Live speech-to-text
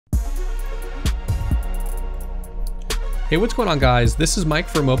Hey, what's going on, guys? This is Mike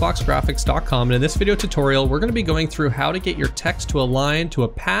from MOBOXgraphics.com, and in this video tutorial, we're going to be going through how to get your text to align to a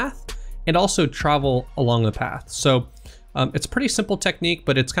path and also travel along the path. So it's a pretty simple technique,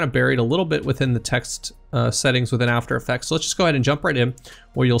 but it's kind of buried a little bit within the text settings within After Effects. So let's just go ahead and jump right in,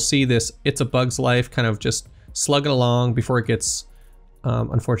 where you'll see this It's a Bug's Life kind of just slugging along before it gets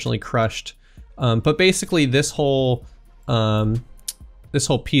unfortunately crushed. But basically this whole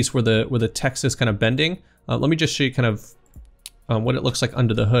piece where the text is kind of bending, let me just show you kind of what it looks like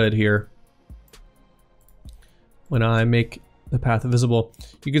under the hood here. When I make the path visible,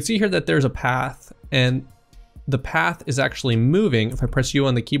 you can see here that there's a path, and the path is actually moving. If I press U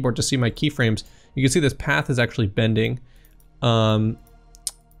on the keyboard to see my keyframes, you can see this path is actually bending. And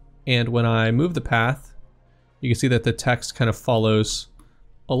when I move the path, you can see that the text kind of follows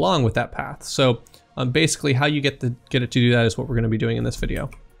along with that path. So basically how you get it to do that is what we're going to be doing in this video.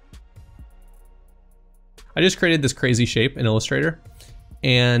 I just created this crazy shape in Illustrator,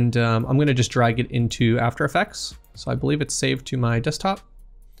 and I'm going to just drag it into After Effects. So I believe it's saved to my desktop,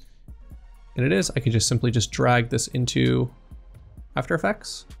 and it is. I can just simply drag this into After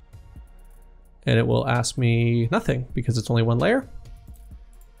Effects, and it will ask me nothing because it's only one layer.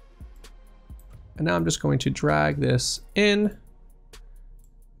 And now I'm just going to drag this in,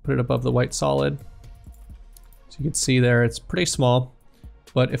 put it above the white solid. So you can see there, it's pretty small.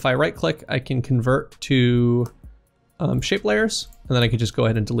 But if I right click, I can convert to shape layers, and then I can just go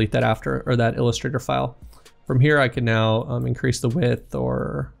ahead and delete that that Illustrator file. From here, I can now increase the width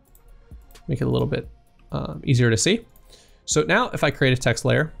or make it a little bit easier to see. So now if I create a text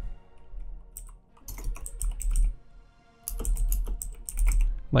layer,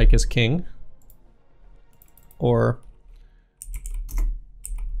 Mike is king, or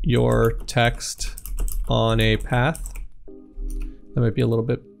your text on a path, that might be a little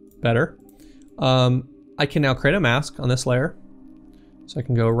bit better. I can now create a mask on this layer. So I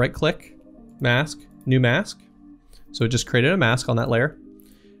can go right click, mask, new mask. So it just created a mask on that layer.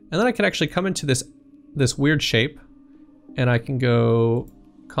 And then I can actually come into this weird shape, and I can go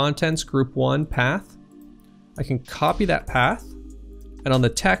contents, group 1, path. I can copy that path, and on the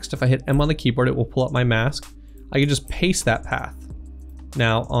text, if I hit M on the keyboard, it will pull up my mask. I can just paste that path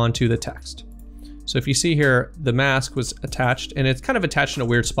now onto the text. So if you see here, the mask was attached, and it's kind of attached in a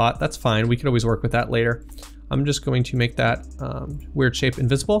weird spot. That's fine. We can always work with that later. I'm just going to make that weird shape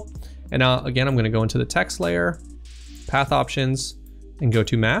invisible. And now, again, I'm going to go into the text layer, path options, and go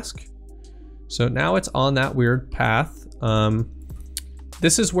to mask. So now it's on that weird path.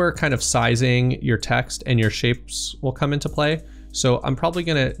 This is where kind of sizing your text and your shapes will come into play. So I'm probably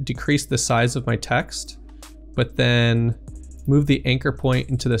going to decrease the size of my text, but then move the anchor point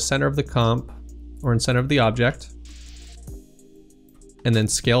into the center of the comp, or in center of the object, and then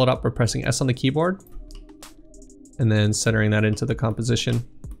scale it up by pressing S on the keyboard, and then centering that into the composition.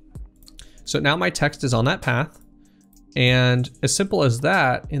 So now my text is on that path, and as simple as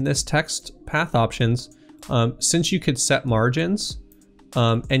that, in this text path options, since you could set margins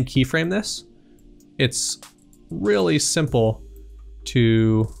and keyframe this, it's really simple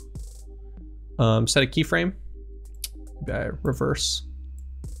to set a keyframe. Maybe I reverse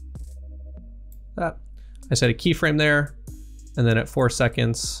that. I set a keyframe there, and then at 4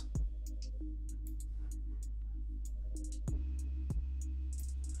 seconds,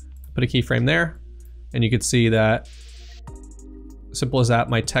 put a keyframe there, and you can see that, simple as that,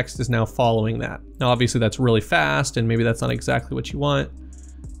 my text is now following that. Now obviously that's really fast, and maybe that's not exactly what you want.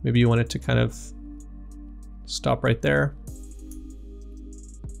 Maybe you want it to kind of stop right there.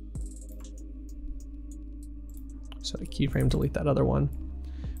 Set a keyframe, delete that other one.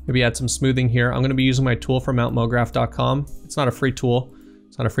 Maybe add some smoothing here. I'm going to be using my tool from mountmograph.com. It's not a free tool.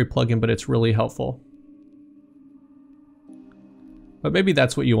 It's not a free plugin, but it's really helpful. But maybe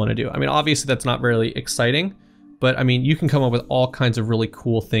that's what you want to do. I mean, obviously that's not very exciting, but I mean, you can come up with all kinds of really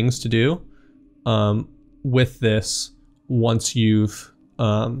cool things to do with this once you've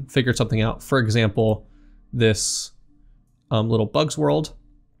figured something out. For example, this little bugs world,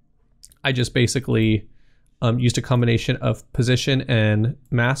 I just basically used a combination of position and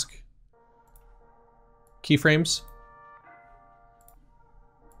mask keyframes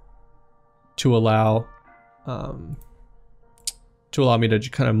to allow me to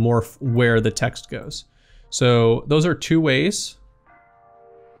kind of morph where the text goes. So those are two ways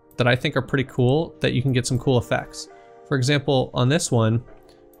that I think are pretty cool that you can get some cool effects. For example, on this one,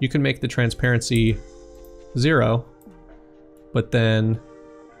 you can make the transparency 0, but then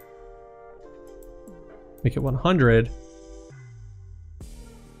make it 100,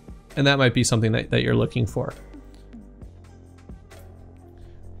 and that might be something that you're looking for.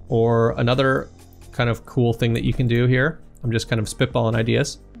 Or another kind of cool thing that you can do here. I'm just kind of spitballing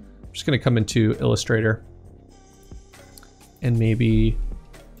ideas. I'm just gonna come into Illustrator and maybe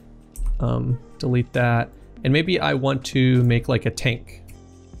delete that. And maybe I want to make like a tank.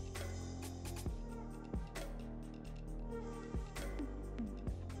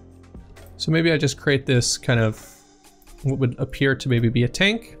 So maybe I just create this kind of what would appear to maybe be a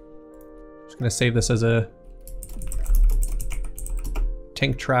tank. I'm just gonna save this as a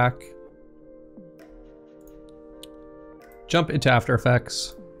tank track. Jump into After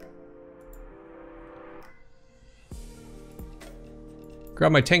Effects.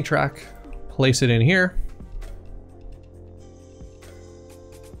 Grab my tank track, place it in here.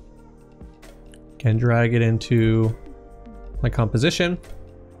 Can drag it into my composition.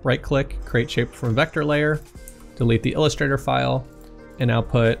 Right click, create shape from vector layer, delete the Illustrator file, and now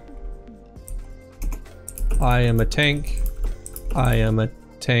put I am a tank, I am a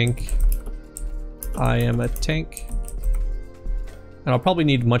tank, I am a tank. And I'll probably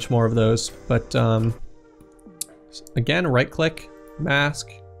need much more of those, but again, right click, mask,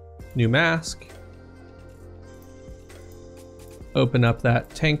 new mask, open up that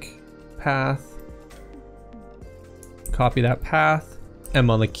tank path, copy that path, M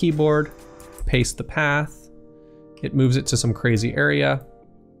on the keyboard, paste the path, it moves it to some crazy area.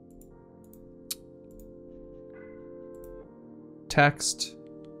 Text,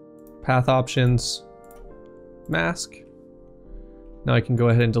 path options, mask. Now I can go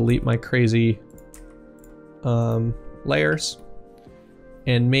ahead and delete my crazy layers.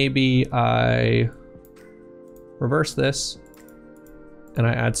 And maybe I reverse this and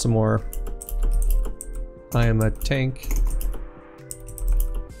I add some more I am a tank.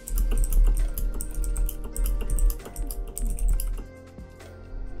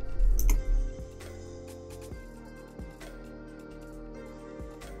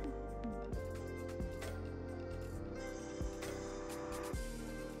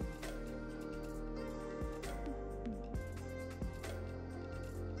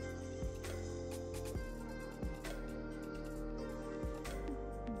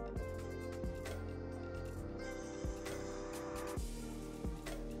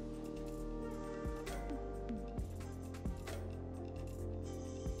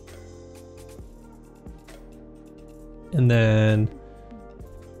 And then,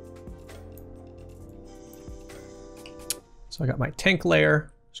 so I got my tank layer.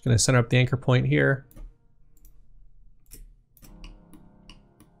 Just gonna center up the anchor point here.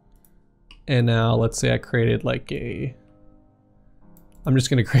 And now let's say I created like I'm just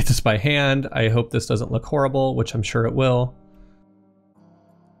gonna create this by hand. I hope this doesn't look horrible, which I'm sure it will.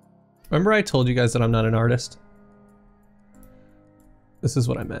 Remember I told you guys that I'm not an artist? This is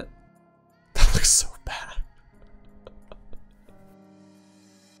what I meant. That looks so bad.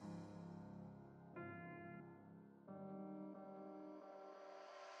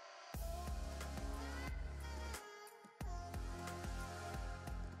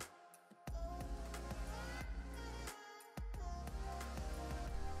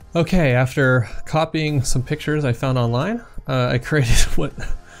 Okay, after copying some pictures I found online, I created what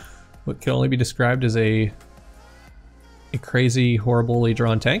can only be described as a crazy, horribly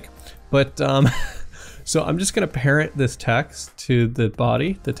drawn tank. But so I'm just gonna parent this text to the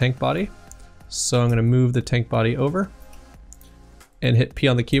body, the tank body. So I'm gonna move the tank body over and hit P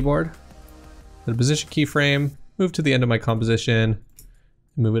on the keyboard. The position keyframe, move to the end of my composition,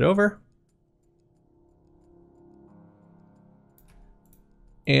 move it over.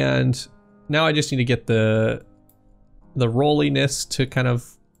 And now I just need to get the rolliness to kind of,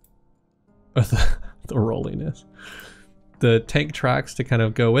 the rolliness, the tank tracks to kind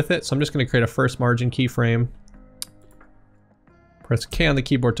of go with it. So I'm just going to create a first margin keyframe. Press K on the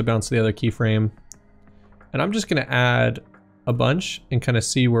keyboard to bounce to the other keyframe. And I'm just going to add a bunch and kind of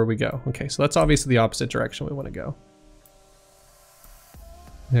see where we go. Okay, so that's obviously the opposite direction we want to go.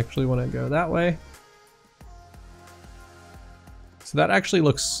 We actually want to go that way. So that actually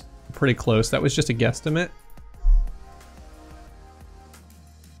looks pretty close. That was just a guesstimate.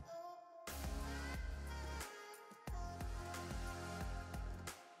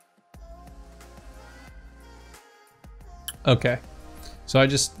 Okay, so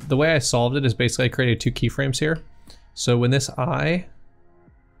the way I solved it is basically I created 2 keyframes here. So when this eye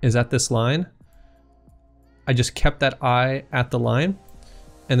is at this line, I just kept that eye at the line.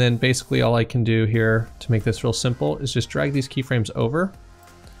 And then basically all I can do here to make this real simple is just drag these keyframes over,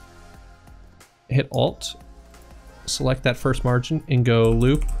 hit Alt, select that first margin and go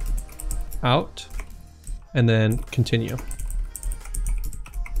loop out and then continue.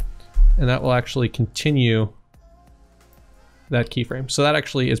 And that will actually continue that keyframe. So that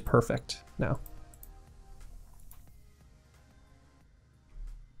actually is perfect now.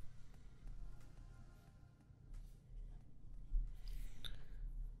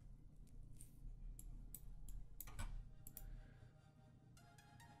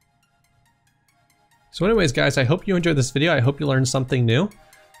 So anyways, guys, I hope you enjoyed this video. I hope you learned something new.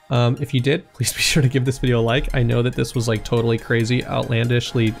 If you did, please be sure to give this video a like. I know that this was like totally crazy,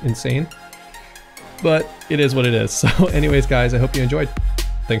 outlandishly insane, but it is what it is. So anyways, guys, I hope you enjoyed.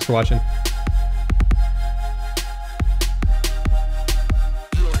 Thanks for watching.